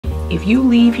If you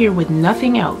leave here with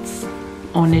nothing else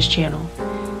on this channel,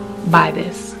 buy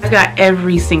this. I got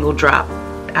every single drop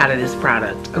out of this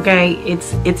product, okay?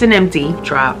 It's an empty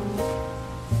drop.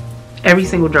 Every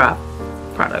single drop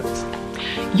product.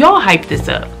 Y'all hype this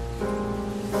up.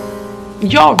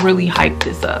 Y'all really hype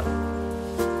this up.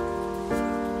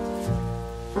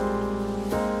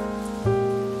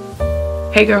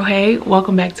 Hey girl, hey,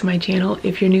 welcome back to my channel.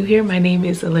 If you're new here, my name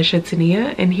is Alicia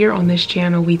Tania, and here on this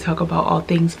channel we talk about all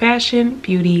things fashion,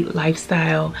 beauty,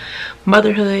 lifestyle,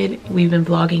 motherhood. We've been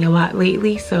vlogging a lot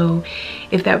lately, so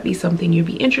if that would be something you'd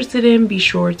be interested in, be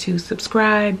sure to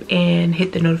subscribe and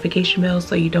hit the notification bell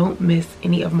so you don't miss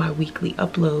any of my weekly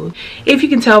upload. If you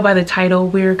can tell by the title,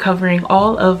 we're covering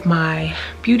all of my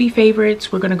beauty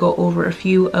favorites. We're going to go over a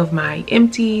few of my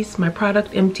empties, my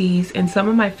product empties, and some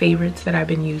of my favorites that I've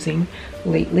been using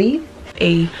lately.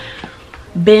 A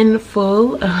bin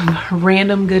full of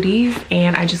random goodies,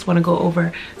 and I just want to go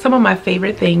over some of my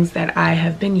favorite things that I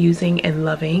have been using and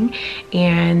loving.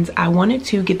 And I wanted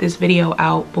to get this video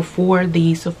out before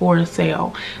the Sephora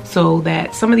sale so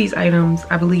that some of these items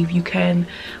I believe you can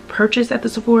purchase at the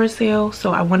Sephora sale,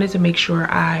 so I wanted to make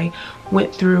sure I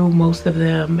went through most of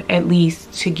them, at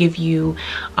least to give you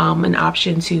an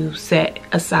option to set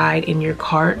aside in your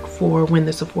cart for when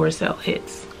the Sephora sale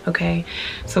hits. Okay,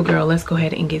 so girl, let's go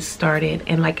ahead and get started.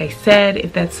 And like I said,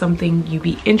 if that's something you'd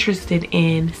be interested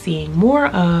in seeing more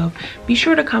of, be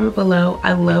sure to comment below.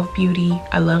 I love beauty,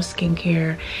 I love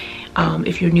skincare.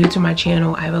 If you're new to my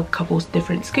channel, I have a couple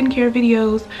different skincare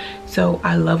videos, so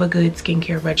I love a good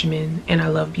skincare regimen, and I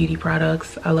love beauty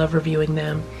products. I love reviewing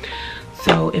them.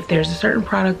 So if there's a certain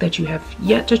product that you have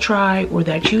yet to try or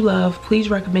that you love, please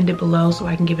recommend it below so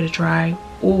I can give it a try.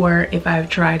 Or if I've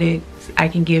tried it, I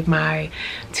can give my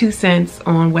 2 cents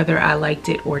on whether I liked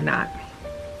it or not.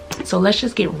 So let's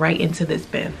just get right into this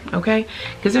bin, okay?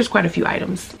 Because there's quite a few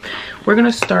items. We're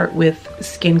gonna start with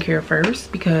skincare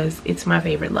first because it's my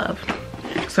favorite love.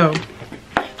 So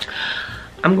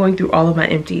I'm going through all of my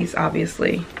empties,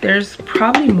 obviously. There's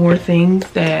probably more things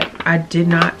that I did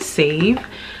not save,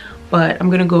 but I'm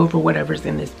gonna go over whatever's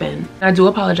in this bin. I do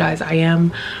apologize, I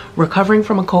am recovering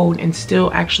from a cold and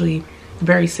still actually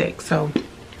very sick, so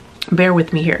bear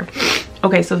with me here.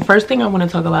 Okay, so the first thing I want to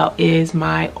talk about is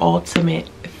my ultimate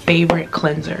favorite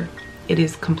cleanser. It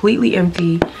is completely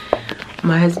empty.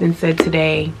 My husband said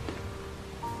today,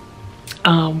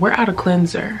 we're out of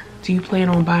cleanser. Do you plan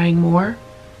on buying more?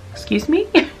 Excuse me?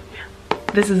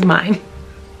 This is mine,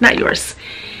 not yours.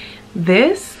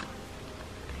 This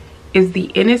is the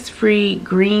Innisfree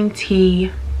green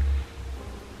tea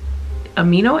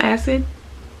amino acid.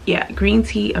 Yeah, green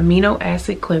tea amino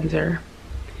acid cleanser.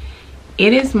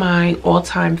 It is my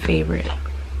all-time favorite.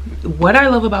 What I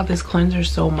love about this cleanser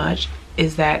so much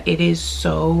is that it is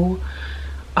so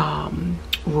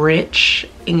rich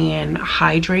and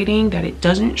hydrating that it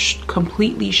doesn't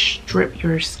completely strip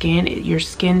your skin. Your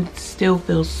skin still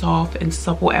feels soft and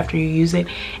supple after you use it,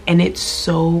 and it's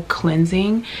so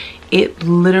cleansing. It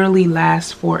literally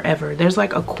lasts forever. There's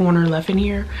like a corner left in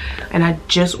here, and I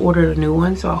just ordered a new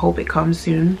one, so I hope it comes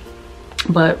soon.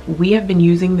 But we have been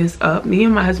using this up. Me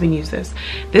and my husband use this.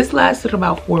 This lasted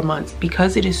about 4 months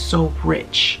because it is so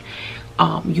rich.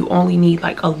 You only need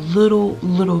like a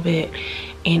little bit,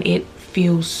 and it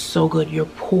feels so good. Your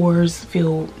pores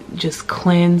feel just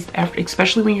cleansed after,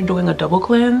 especially when you're doing a double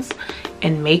cleanse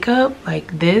and makeup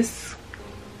like this.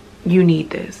 You need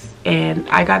this. And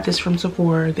I got this from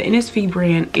Sephora. The Innisfree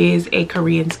brand is a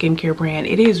Korean skincare brand.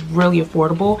 It is really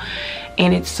affordable,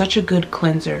 and it's such a good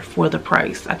cleanser for the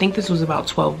price. I think this was about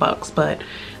 12 bucks, but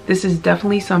this is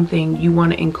definitely something you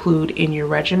want to include in your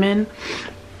regimen.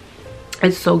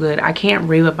 It's so good. I can't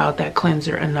rave about that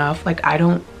cleanser enough. Like, I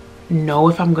don't know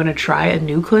if I'm gonna try a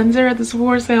new cleanser at the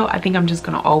Sephora sale. I think I'm just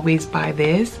gonna always buy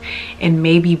this and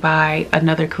maybe buy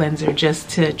another cleanser just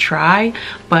to try,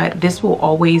 but this will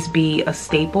always be a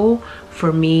staple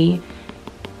for me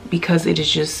because it is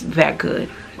just that good.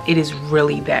 It is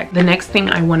really that. The next thing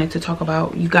I wanted to talk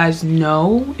about, you guys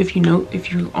know, if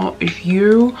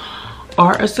you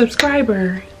are a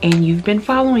subscriber and you've been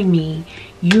following me,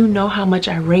 you know how much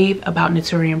I rave about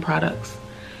Naturium products.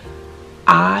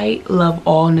 I love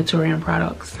all Naturium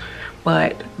products,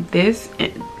 but this,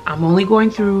 I'm only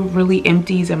going through really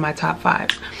empties and my top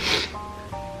 5.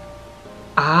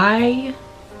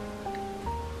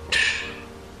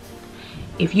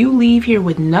 If you leave here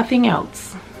with nothing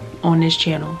else on this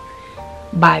channel,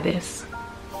 buy this.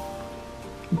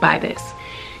 Buy this.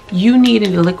 You need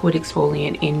a liquid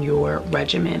exfoliant in your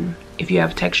regimen. If you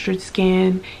have textured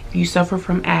skin, if you suffer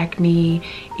from acne,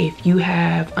 if you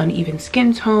have uneven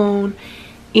skin tone,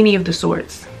 any of the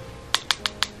sorts,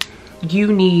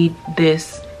 you need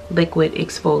this liquid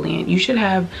exfoliant. You should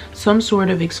have some sort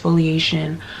of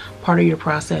exfoliation part of your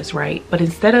process, right? But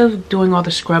instead of doing all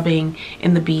the scrubbing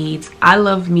and the beads, I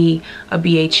love me a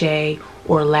BHA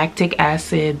or lactic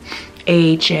acid,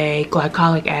 AHA,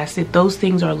 glycolic acid. Those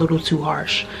things are a little too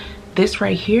harsh. This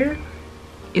right here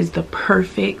is the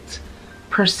perfect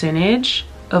percentage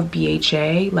of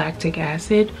BHA, lactic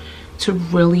acid, to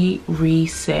really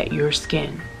reset your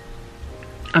skin.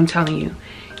 I'm telling you,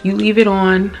 you leave it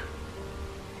on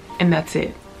and that's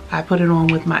it. I put it on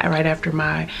with my right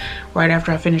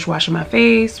after I finish washing my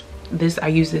face. I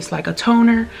use this like a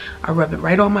toner. I rub it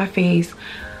right on my face.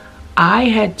 I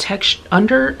had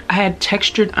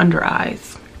textured under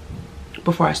eyes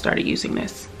before I started using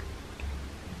this.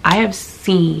 I have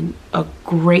seen a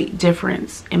great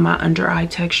difference in my under eye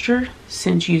texture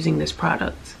since using this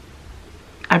product.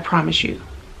 I promise you,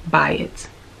 buy it.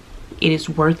 It is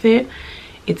worth it.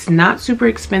 It's not super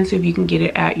expensive. You can get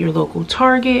it at your local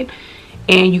Target,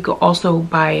 and you can also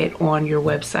buy it on your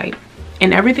website.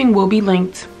 And everything will be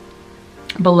linked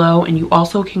below, and you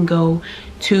also can go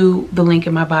to the link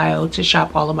in my bio to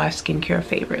shop all of my skincare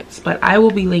favorites. But I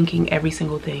will be linking every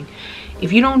single thing.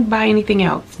 If you don't buy anything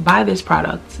else, buy this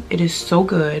product. It is so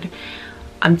good.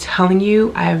 I'm telling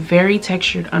you, I have very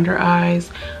textured under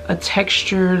eyes, a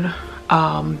textured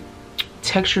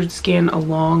skin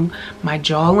along my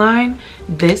jawline.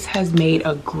 This has made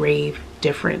a grave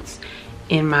difference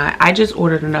in my, I just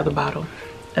ordered another bottle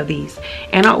of these,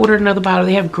 and I ordered another bottle.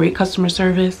 They have great customer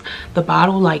service. The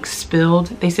bottle like spilled,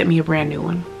 they sent me a brand new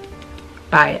one.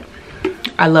 Buy it.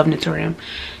 I love Naturium.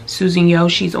 Susan Yo,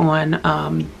 she's on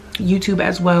YouTube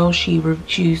as well. She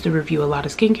used to review a lot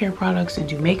of skincare products and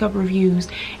do makeup reviews,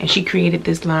 and she created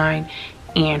this line,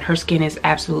 and her skin is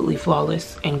absolutely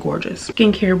flawless and gorgeous.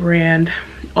 Skincare brand,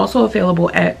 also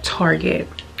available at Target.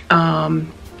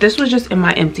 This was just in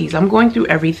my empties. I'm going through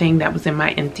everything that was in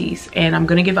my empties, and I'm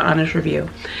gonna give an honest review.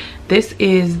 This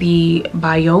is the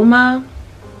Bioma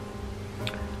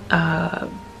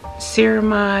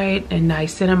Ceramide and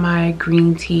Niacinamide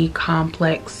Green Tea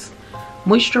Complex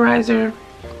Moisturizer.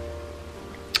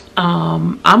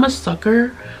 I'm a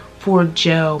sucker for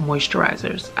gel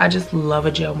moisturizers. I just love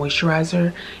a gel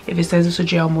moisturizer. If it says it's a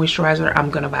gel moisturizer,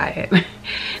 I'm gonna buy it.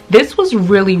 This was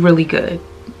really, really good.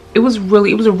 It was a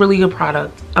really good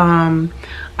product.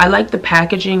 I like the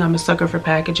packaging. I'm a sucker for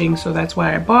packaging, so that's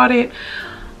why I bought it.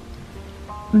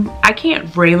 I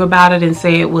can't rave about it and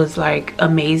say it was like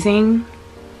amazing.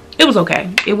 It was okay.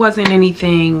 It wasn't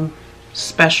anything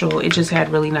special. It just had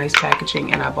really nice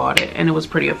packaging, and I bought it, and it was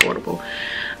pretty affordable.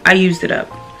 I used it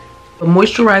up. A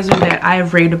moisturizer that I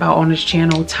have raved about on this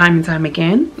channel time and time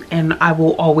again, and I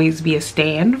will always be a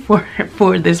stan for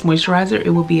this moisturizer. It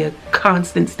will be a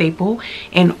constant staple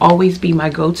and always be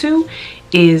my go-to,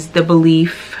 is the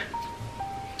Belif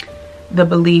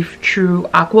True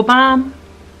Aqua Bomb.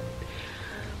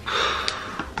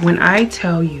 When I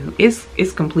tell you,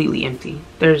 it's completely empty.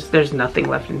 There's nothing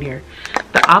left in here.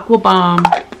 The Aqua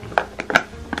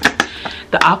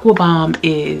Bomb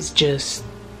is just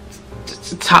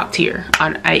top tier.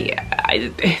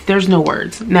 There's no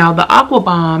words. Now the Aqua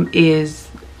Bomb is,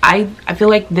 I feel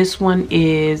like this one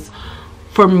is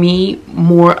for me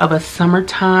more of a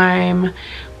summertime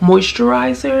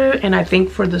moisturizer, and I think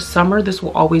for the summer this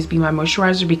will always be my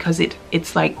moisturizer because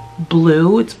it's like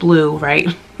blue. It's blue, right?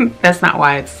 That's not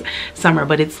why it's summer,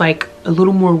 but it's like a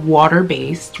little more water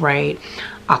based, right?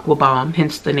 Aqua Bomb,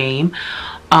 hence the name.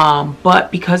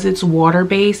 But because it's water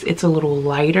based, it's a little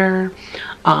lighter.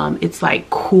 It's like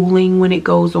cooling when it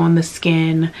goes on the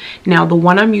skin. Now the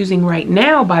one I'm using right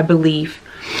now by Belif,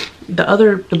 the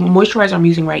moisturizer I'm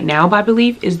using right now by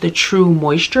Belif is the True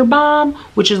Moisture Bomb,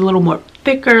 which is a little more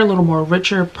thicker, a little more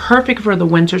richer, perfect for the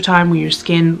winter time when your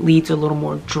skin leads a little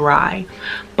more dry.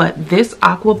 But this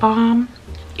Aqua Bomb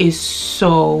is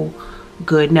so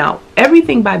good. Now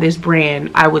everything by this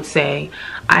brand, I would say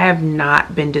I have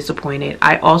not been disappointed.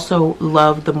 I also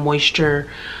love the moisture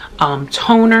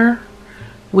toner,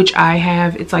 which I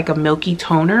have. It's like a milky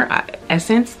toner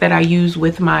essence that I use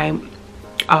with my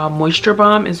moisture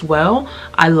bomb as well.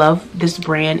 I love this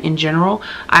brand in general.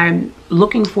 I'm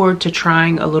looking forward to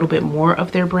trying a little bit more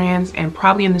of their brands, and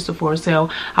probably in the Sephora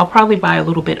sale I'll probably buy a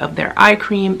little bit of their eye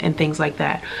cream and things like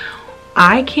that.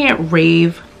 I can't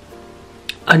rave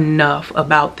enough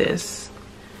about this.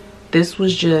 This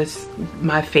was just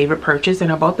my favorite purchase,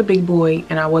 and I bought the big boy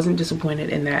and I wasn't disappointed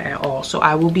in that at all. So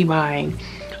I will be buying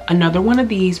another one of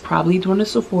these probably during the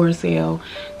Sephora sale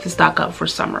to stock up for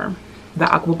summer. The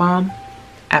Aqua Bomb,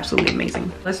 absolutely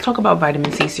amazing. Let's talk about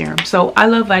vitamin C serum. So I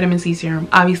love vitamin C serum.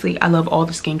 Obviously, I love all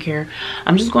the skincare.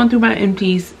 I'm just going through my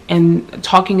empties and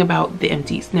talking about the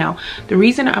empties. Now, the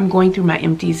reason I'm going through my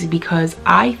empties is because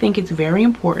I think it's very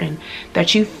important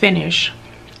that you finish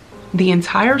the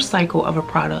entire cycle of a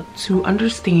product to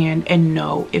understand and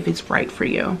know if it's right for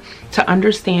you, to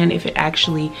understand if it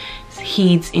actually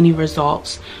heeds any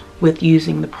results with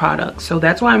using the product. So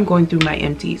that's why I'm going through my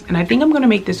empties, and I think I'm going to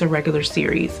make this a regular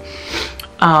series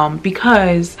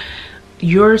because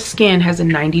your skin has a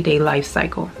 90-day life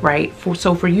cycle, right?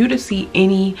 So for you to see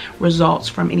any results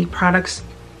from any products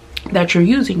that you're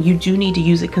using, you do need to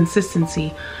use it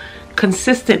consistently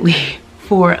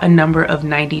for a number of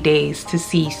 90 days to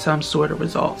see some sort of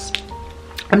results.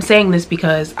 I'm saying this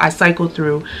because I cycled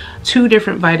through 2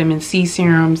 different vitamin C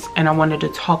serums and I wanted to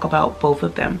talk about both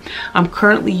of them. I'm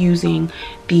currently using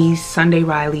the Sunday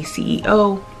Riley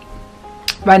CEO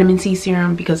vitamin C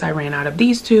serum because I ran out of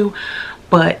these 2,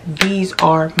 but these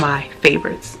are my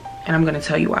favorites and I'm going to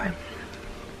tell you why.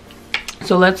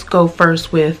 So let's go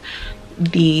first with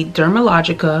the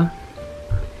Dermalogica,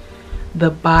 the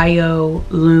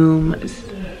BioLume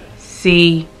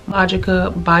C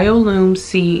BioLume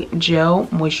C Gel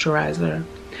Moisturizer.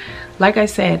 Like I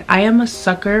said, I am a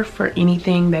sucker for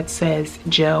anything that says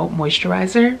gel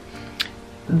moisturizer.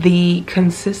 The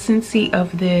consistency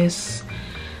of this,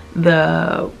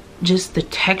 just the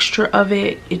texture of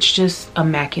it, it's just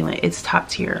immaculate. It's top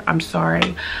tier. I'm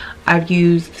sorry. I've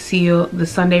used the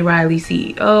Sunday Riley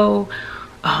CEO.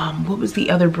 What was the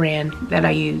other brand that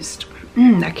I used?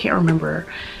 I can't remember.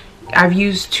 I've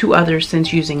used 2 others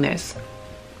since using this.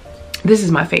 This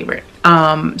is my favorite.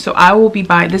 So I will be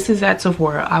buying, this is at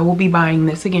Sephora. I will be buying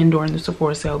this again during the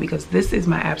Sephora sale because this is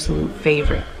my absolute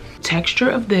favorite. Texture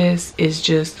of this is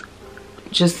just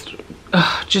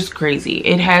crazy.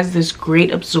 It has this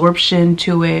great absorption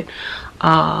to it.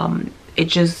 It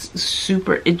just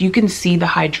you can see the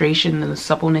hydration and the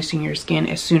suppleness in your skin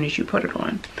as soon as you put it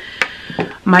on.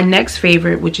 My next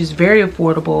favorite, which is very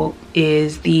affordable,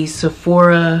 is the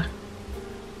Sephora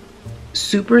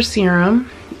Super Serum.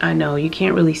 I know you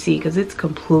can't really see because it's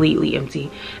completely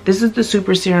empty. This is the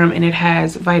Super Serum and it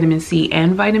has vitamin C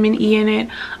and vitamin E in it.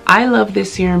 I love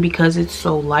this serum because it's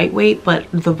so lightweight,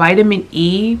 but the vitamin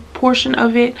E portion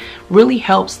of it really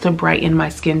helps to brighten my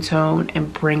skin tone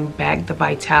and bring back the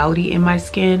vitality in my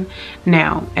skin.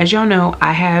 Now, as y'all know,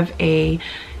 I have a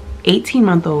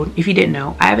 18-month-old. If you didn't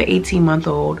know, I have an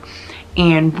 18-month-old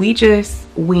and we just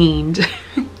weaned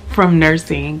from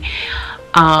nursing.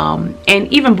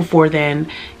 And even before then,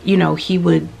 you know, he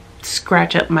would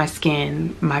scratch up my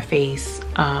skin, my face,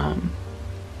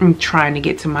 trying to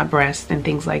get to my breast and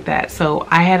things like that. So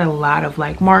I had a lot of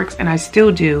like marks, and I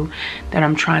still do, that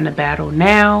I'm trying to battle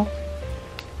now.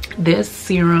 This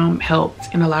serum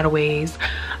helped in a lot of ways.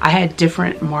 I had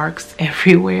different marks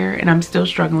everywhere and I'm still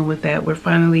struggling with that. We're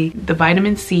finally, the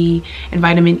vitamin C and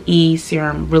vitamin E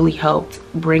serum really helped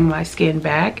bring my skin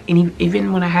back. And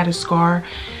even when I had a scar,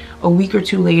 a week or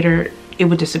 2 later, it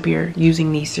would disappear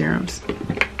using these serums.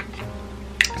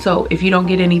 So if you don't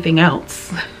get anything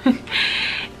else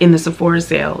in the Sephora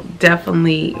sale,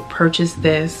 definitely purchase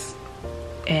this.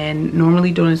 And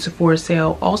normally during the Sephora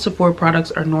sale, all Sephora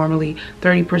products are normally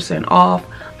 30% off.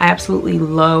 I absolutely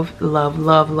love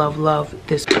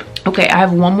this. Okay, I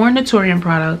have one more Naturium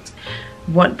product.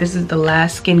 This is the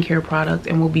last skincare product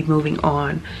and we'll be moving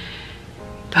on.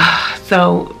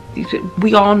 So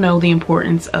we all know the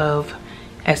importance of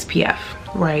SPF,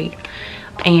 right?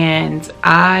 And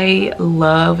I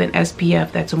love an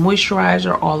SPF that's a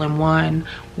moisturizer all in one,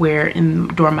 where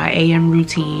during my AM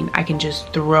routine I can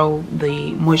just throw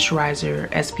the moisturizer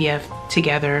SPF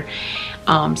together.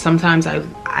 Sometimes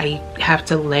I have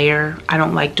to layer. I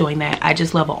don't like doing that. I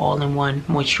just love an all-in-one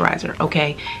moisturizer.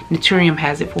 Okay, Naturium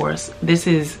has it for us. This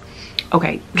is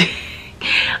okay.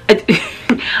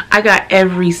 I got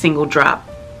every single drop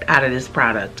out of this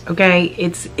product. Okay,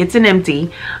 it's an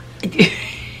empty.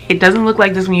 It doesn't look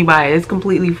like this when you buy it. It's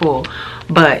completely full,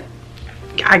 but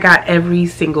I got every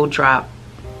single drop.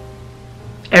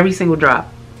 Every single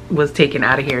drop was taken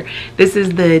out of here. This is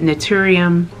the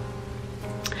Naturium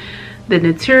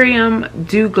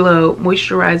Dew Glow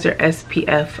Moisturizer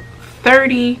SPF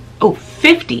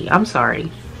 50. I'm sorry,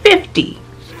 50.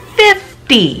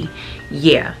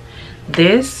 Yeah,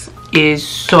 this is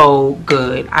so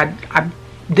good.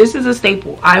 This is a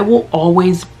staple. I will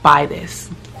always buy this.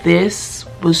 This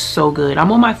was so good.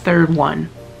 I'm on my 3rd one.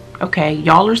 Okay,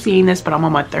 y'all are seeing this, but I'm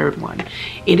on my 3rd one.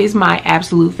 It is my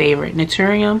absolute favorite.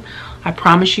 Naturium, I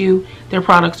promise you, their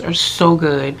products are so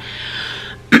good.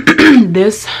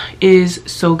 This is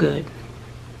so good.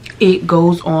 It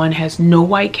goes on, has no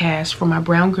white cast. For my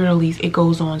brown girlies, it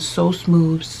goes on so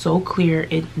smooth, so clear.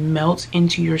 It melts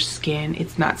into your skin.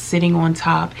 It's not sitting on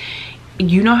top.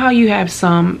 You know how you have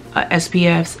some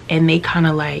SPFs and they kind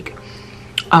of like,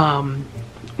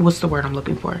 what's the word I'm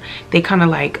looking for? They kind of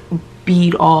like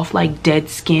bead off, like dead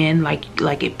skin,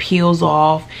 like it peels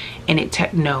off,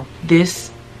 and no,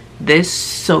 this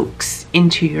soaks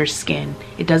into your skin.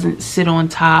 It doesn't sit on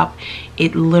top.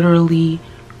 It literally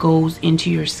goes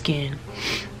into your skin.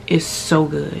 It's so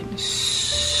good,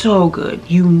 so good.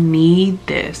 You need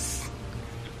this.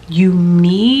 You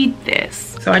need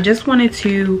this. So I just wanted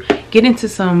to get into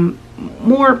some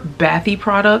more bathy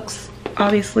products.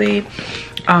 Obviously,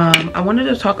 I wanted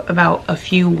to talk about a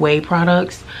few Ouai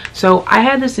products. So I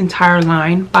had this entire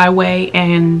line by Ouai,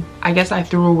 and I guess I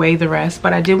threw away the rest,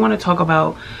 but I did want to talk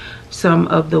about some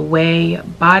of the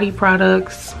Ouai body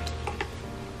products.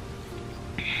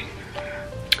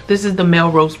 This is the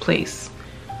Melrose Place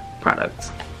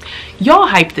product. Y'all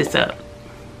hyped this up.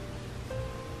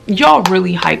 Y'all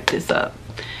really hyped this up.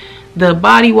 The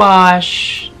body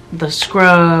wash, the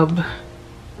scrub,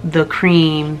 the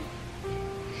cream.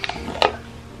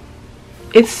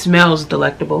 It smells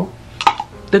delectable.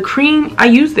 The cream, I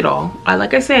used it all.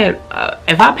 Like I said,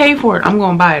 if I pay for it, I'm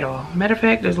gonna buy it all. Matter of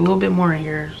fact, there's a little bit more in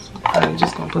here. So I'm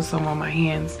just gonna put some on my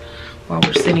hands while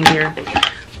we're sitting here.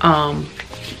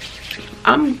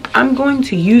 I'm going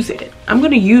to use it. I'm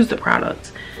gonna use the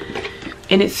product,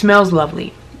 and it smells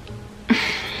lovely.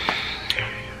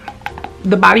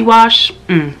 The body wash,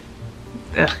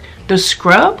 the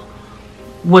scrub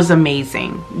was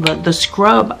amazing. The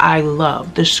scrub I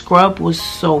love. The scrub was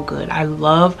so good. I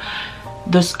love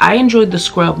this. I enjoyed the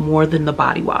scrub more than the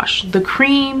body wash. The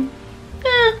cream,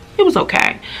 it was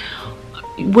okay.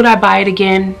 Would I buy it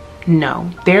again? No.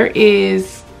 There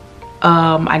is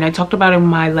and I talked about it in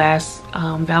my last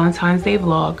Valentine's Day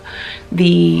vlog,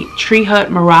 the Tree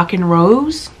Hut Moroccan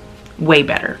Rose. Way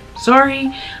better. Sorry,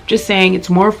 I'm just saying, it's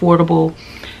more affordable.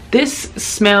 This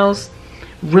smells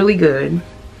really good.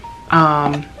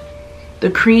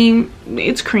 The cream,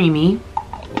 it's creamy.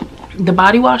 The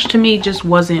body wash to me just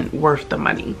wasn't worth the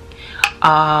money.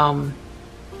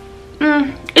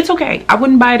 It's okay. I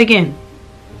wouldn't buy it again.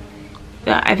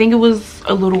 I think it was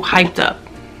a little hyped up.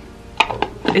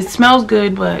 It smells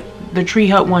good, but the Tree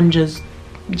Hut one just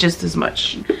as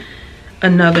much.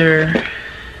 Another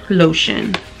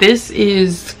lotion. This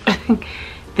is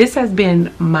this has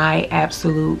been my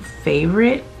absolute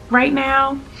favorite right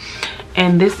now,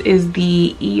 and this is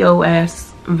the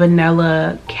EOS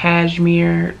Vanilla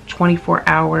Cashmere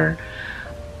 24-hour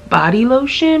body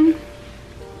lotion.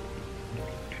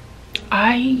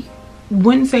 I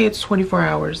wouldn't say it's 24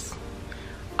 hours.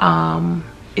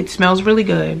 It smells really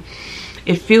good.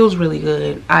 It feels really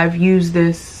good. I've used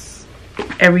this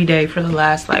every day for the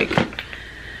last like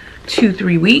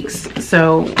 2-3 weeks,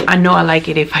 so I know I like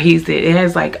it if I use it. It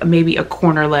has like maybe a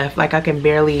corner left, like I can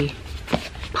barely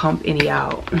pump any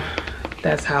out.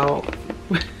 That's how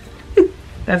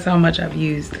that's how much I've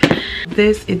used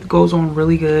this. It goes on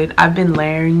really good. I've been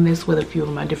layering this with a few of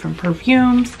my different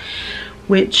perfumes,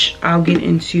 which I'll get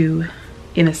into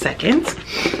in a second.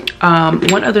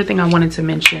 One other thing I wanted to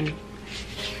mention,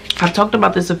 I've talked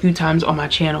about this a few times on my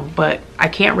channel, but I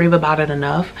can't rave about it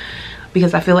enough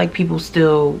because I feel like people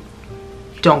still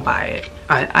don't buy it.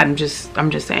 I'm just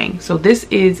saying. So this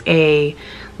is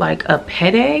like a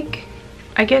pet egg,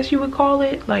 I guess you would call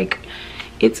it. Like,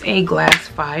 it's a glass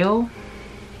vial,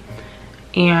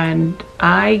 and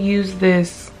I use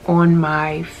this on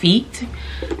my feet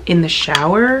in the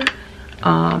shower,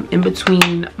 in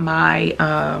between my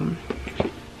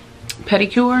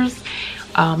pedicures,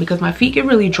 because my feet get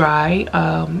really dry,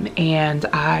 and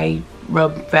I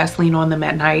rub Vaseline on them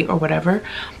at night or whatever.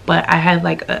 But I had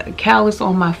like a callus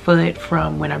on my foot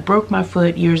from when I broke my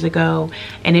foot years ago,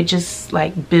 and it just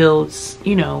like builds,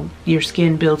 you know, your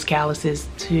skin builds calluses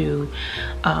to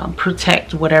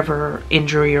protect whatever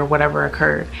injury or whatever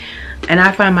occurred. And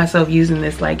I find myself using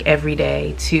this like every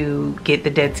day to get the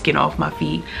dead skin off my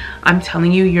feet. I'm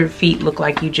telling you, your feet look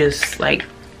like you just like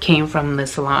came from the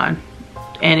salon.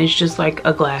 And it's just like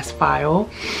a glass vial,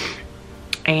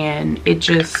 and it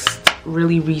just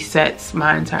really resets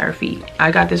my entire feet.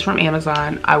 I got this from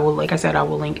Amazon. I will, like I said, I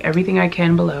will link everything I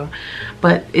can below,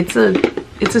 but it's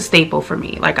a staple for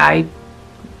me. Like I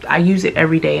use it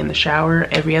every day in the shower,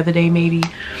 every other day maybe,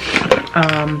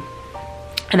 and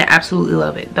I absolutely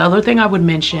love it. The other thing I would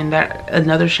mention, that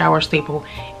another shower staple,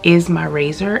 is my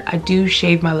razor. I do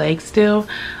shave my legs still.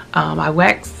 I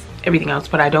wax everything else,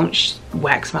 but I don't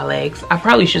wax my legs. I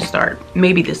probably should start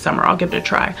maybe this summer. I'll give it a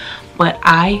try. But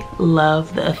I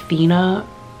love the Athena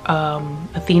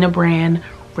brand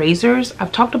razors.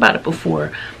 I've talked about it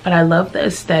before, but I love the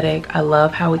aesthetic. I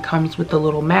love how it comes with the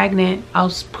little magnet.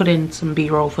 I'll put in some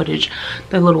B-roll footage.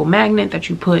 The little magnet that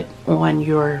you put on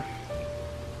your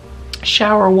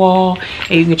shower wall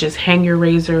and you can just hang your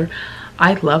razor.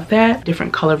 I love that.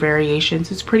 Different color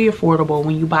variations. It's pretty affordable.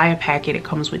 When you buy a packet, it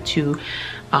comes with 2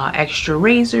 extra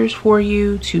razors for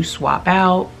you to swap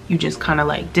out. You just kind of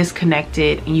like disconnect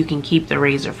it and you can keep the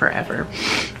razor forever.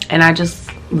 And I just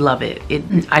love it.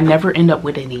 I never end up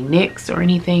with any nicks or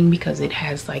anything because it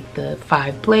has like the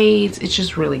 5 blades. It's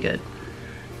just really good.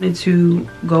 And to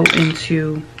go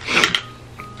into,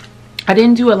 I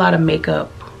didn't do a lot of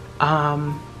makeup.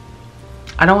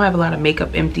 I don't have a lot of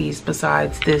makeup empties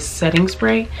besides this setting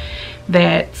spray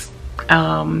that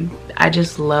I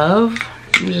just love.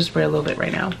 Let me just spray a little bit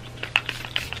right now.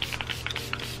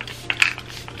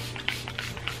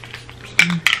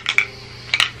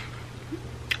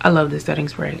 I love this setting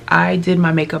spray. I did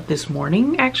my makeup this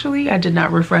morning, actually. I did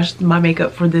not refresh my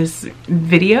makeup for this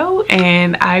video,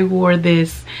 and I wore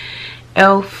this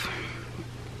the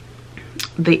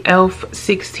e.l.f.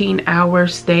 16 hour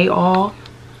stay all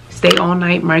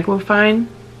night microfine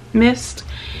mist.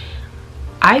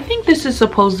 I think this is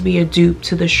supposed to be a dupe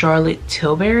to the Charlotte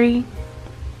Tilbury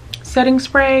setting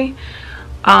spray.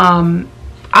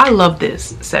 I love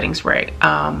this setting spray.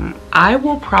 I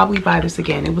will probably buy this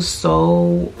again. It was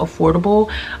so affordable.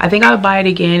 I think I'll buy it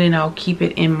again and I'll keep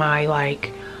it in my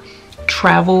like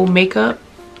travel makeup.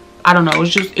 I don't know, it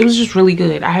was just really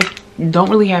good. I don't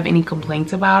really have any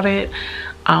complaints about it.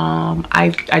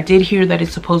 I did hear that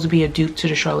it's supposed to be a dupe to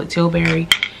the Charlotte Tilbury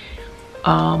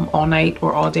all night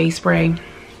or all day spray.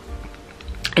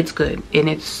 It's good and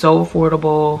it's so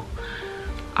affordable.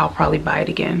 I'll probably buy it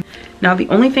again. Now the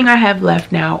only thing I have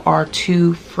left now are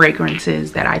 2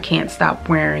 fragrances that I can't stop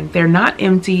wearing. They're not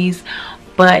empties,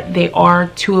 but they are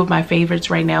 2 of my favorites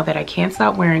right now that I can't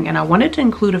stop wearing, and I wanted to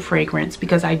include a fragrance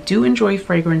because I do enjoy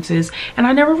fragrances and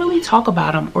I never really talk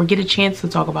about them or get a chance to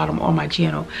talk about them on my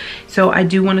channel. So I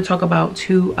do want to talk about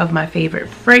 2 of my favorite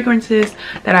fragrances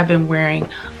that I've been wearing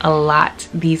a lot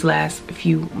these last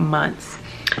few months.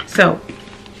 So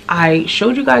I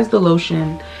showed you guys the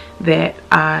lotion that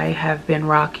I have been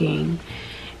rocking,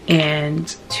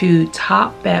 and to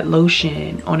top that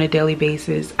lotion on a daily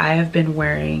basis, I have been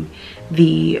wearing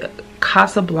the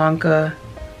Casablanca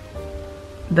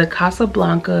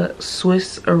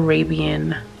Swiss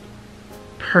Arabian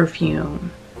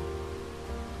perfume.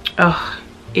 Oh,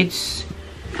 it's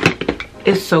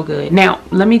so good. Now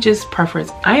let me just preface,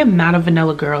 I am not a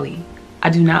vanilla girly. I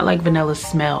do not like vanilla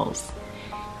smells,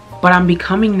 but I'm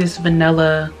becoming this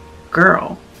vanilla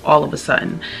girl all of a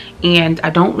sudden, and I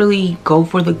don't really go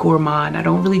for the gourmand. I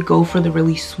don't really go for the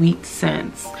really sweet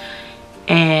scents,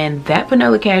 and that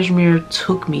vanilla cashmere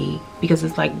took me because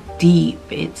it's like deep,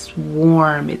 it's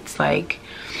warm, it's like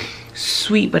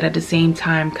sweet but at the same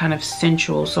time kind of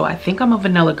sensual. So I think I'm a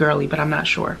vanilla girly, but I'm not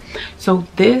sure. So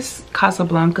this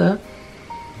Casablanca,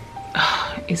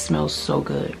 it smells so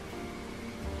good.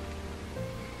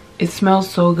 It smells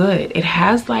so good. It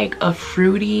has like a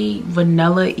fruity,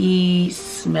 vanilla-y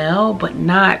smell, but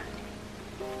not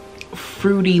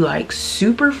fruity, like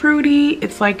super fruity.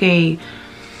 It's like a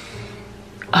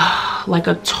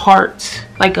tart,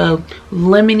 like a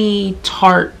lemony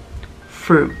tart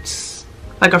fruits,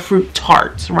 like a fruit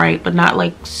tart, right? But not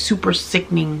like super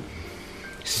sickening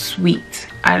sweet.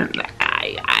 I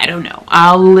don't know.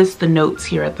 I'll list the notes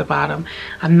here at the bottom.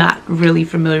 I'm not really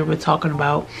familiar with talking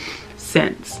about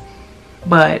scents.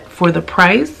 But for the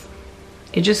price,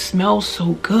 it just smells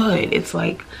so good. It's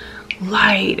like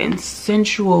light and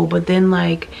sensual, but then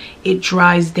like it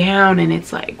dries down and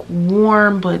it's like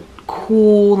warm but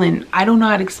cool, and I don't know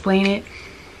how to explain it.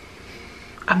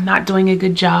 I'm not doing a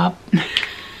good job.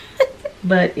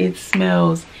 But it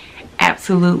smells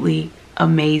absolutely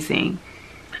amazing.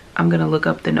 I'm gonna look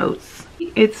up the notes.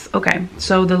 It's okay.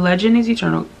 So the legend is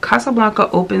eternal. Casablanca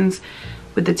opens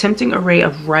with a tempting array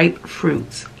of ripe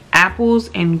fruits, apples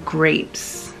and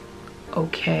grapes,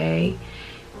 okay,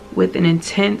 with an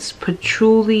intense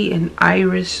patchouli and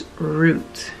iris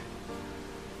root.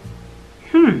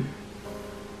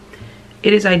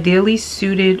 It is ideally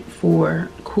suited for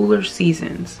cooler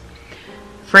seasons.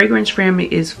 Fragrance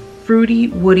family is fruity,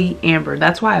 woody, amber.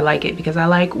 That's why I like it, because I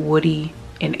like woody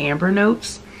and amber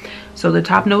notes. So the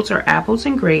top notes are apples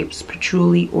and grapes,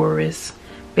 patchouli, orris.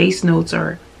 Base notes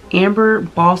are amber,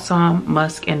 balsam,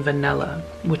 musk, and vanilla,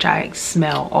 which I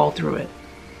smell all through it.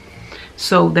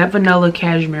 So that vanilla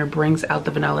cashmere brings out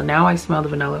the vanilla. Now I smell the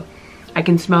vanilla. I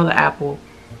can smell the apple.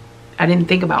 I didn't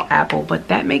think about apple, but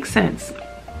that makes sense.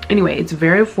 Anyway, it's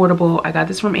very affordable. I got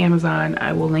this from Amazon.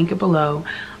 I will link it below.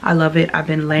 I love it. I've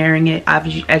been layering it.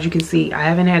 As you can see, I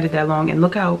haven't had it that long, and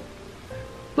look how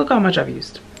much I've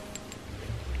used.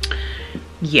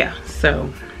 Yeah,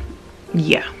 so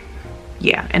yeah.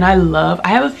 And I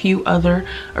have a few other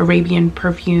Arabian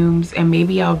perfumes, and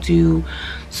maybe I'll do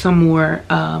some more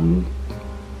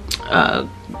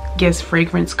guess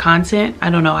fragrance content. I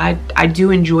don't know. I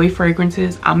do enjoy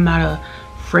fragrances. I'm not a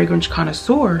fragrance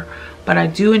connoisseur, but I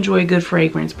do enjoy a good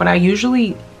fragrance. But I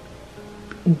usually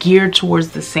gear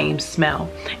towards the same smell,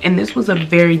 and this was a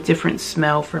very different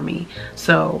smell for me.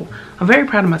 So I'm very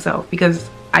proud of myself, because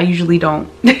I usually don't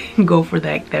go for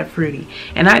that fruity,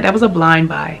 and that was a blind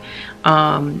buy.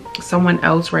 Someone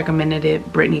else recommended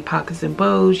it, Brittany Pockets and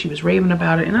Bows. She was raving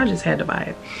about it, and I just had to buy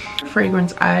it.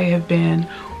 Fragrance I have been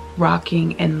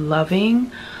rocking and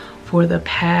loving for the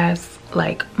past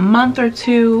like month or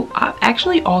two,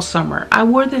 actually all summer. I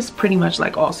wore this pretty much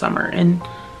like all summer, and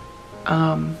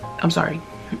I'm sorry,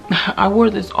 I wore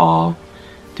this all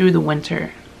through the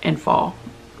winter and fall,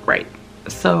 right?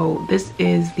 So this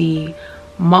is the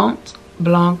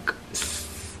Montblanc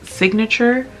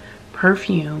signature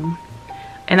perfume,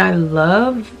 and I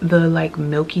love the like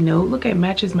milky note. Look, it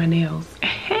matches my nails.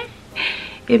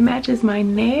 It matches my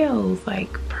nails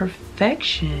like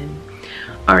perfection.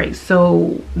 All right,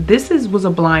 so this was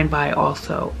a blind buy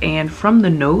also, and from the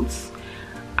notes,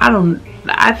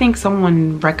 I think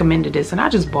someone recommended this, and I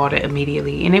just bought it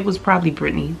immediately, and it was probably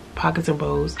Brittany Pockets and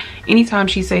Bows. Anytime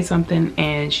she say something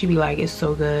and she be like, it's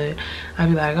so good, I'd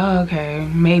be like, oh, okay,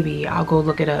 maybe I'll go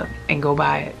look it up and go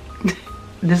buy it.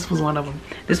 This was one of them.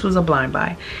 This was a blind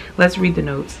buy. Let's read the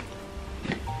notes.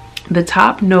 The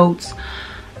top notes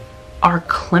are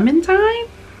clementine,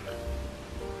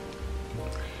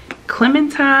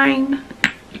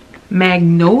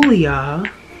 magnolia,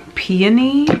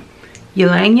 peony,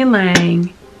 ylang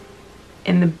ylang,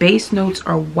 and the base notes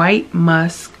are white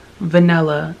musk,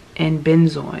 vanilla, and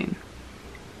benzoin.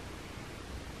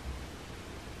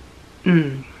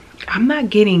 I'm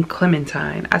not getting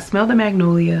clementine. I smell the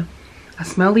magnolia, I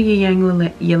smell the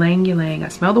ylang ylang, I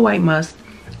smell the white musk,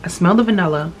 I smell the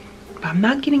vanilla, but I'm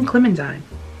not getting clementine.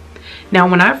 Now,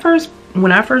 when I first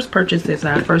purchased this and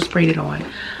I first sprayed it on,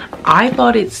 I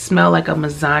thought it smelled like a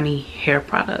Mazzani hair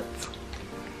product.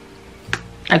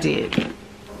 I did.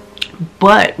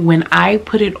 But when I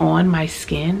put it on my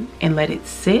skin and let it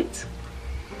sit,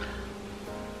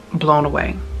 blown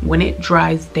away. When it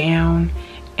dries down,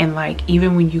 and like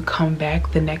even when you come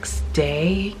back the next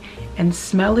day and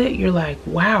smell it, you're like,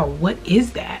 wow, what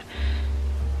is that?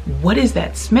 What is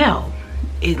that smell?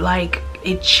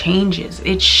 It changes,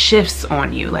 it shifts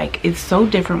on you. Like, it's so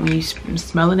different when you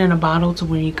smell it in a bottle to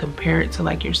when you compare it to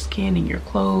like your skin and your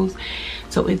clothes.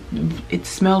 So it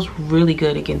smells really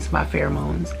good against my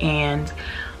pheromones, and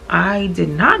I did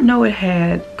not know it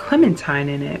had clementine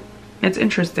in it. It's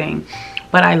interesting,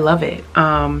 but I love it.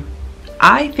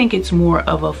 I think it's more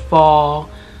of a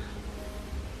fall.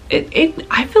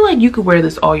 I feel like you could wear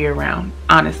this all year round,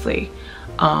 honestly.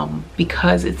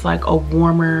 Because it's like a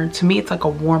warmer, to me it's like a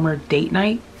warmer date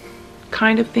night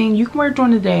kind of thing. You can wear it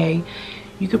during the day.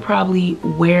 You could probably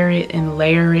wear it and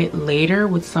layer it later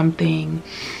with something,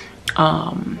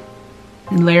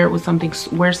 wear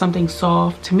something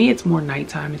soft. To me it's more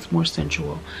nighttime, it's more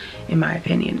sensual in my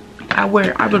opinion. I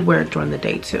would wear it during the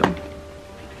day too.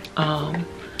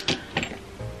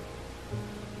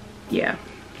 Yeah.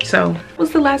 So that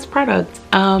was the last product.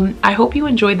 I hope you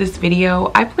enjoyed this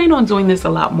video. I plan on doing this a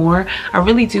lot more. I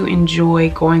really do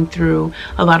enjoy going through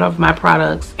a lot of my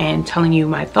products and telling you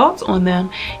my thoughts on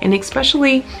them, and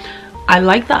especially I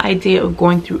like the idea of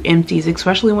going through empties,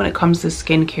 especially when it comes to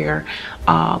skincare,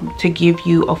 to give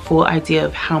you a full idea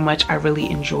of how much I really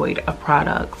enjoyed a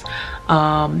product.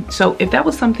 So if that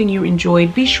was something you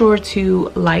enjoyed, be sure to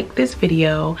like this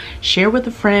video, share with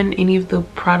a friend any of the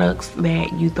products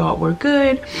that you thought were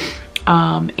good,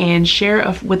 and share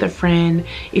with a friend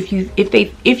if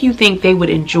you think they would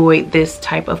enjoy this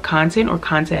type of content or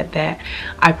content that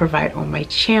I provide on my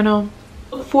channel.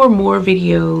 For more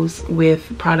videos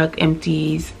with product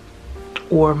empties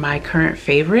or my current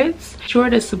favorites, be sure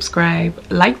to subscribe,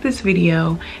 like this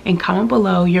video, and comment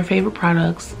below your favorite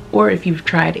products, or if you've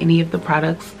tried any of the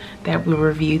products that we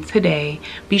reviewed today.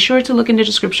 Be sure to look in the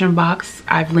description box.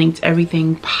 I've linked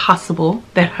everything possible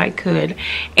that I could,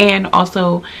 and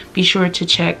also be sure to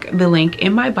check the link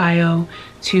in my bio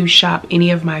to shop any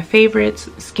of my favorites,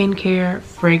 skincare,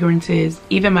 fragrances,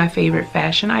 even my favorite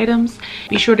fashion items.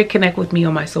 Be sure to connect with me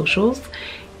on my socials,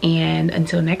 and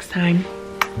until next time,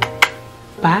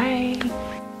 bye.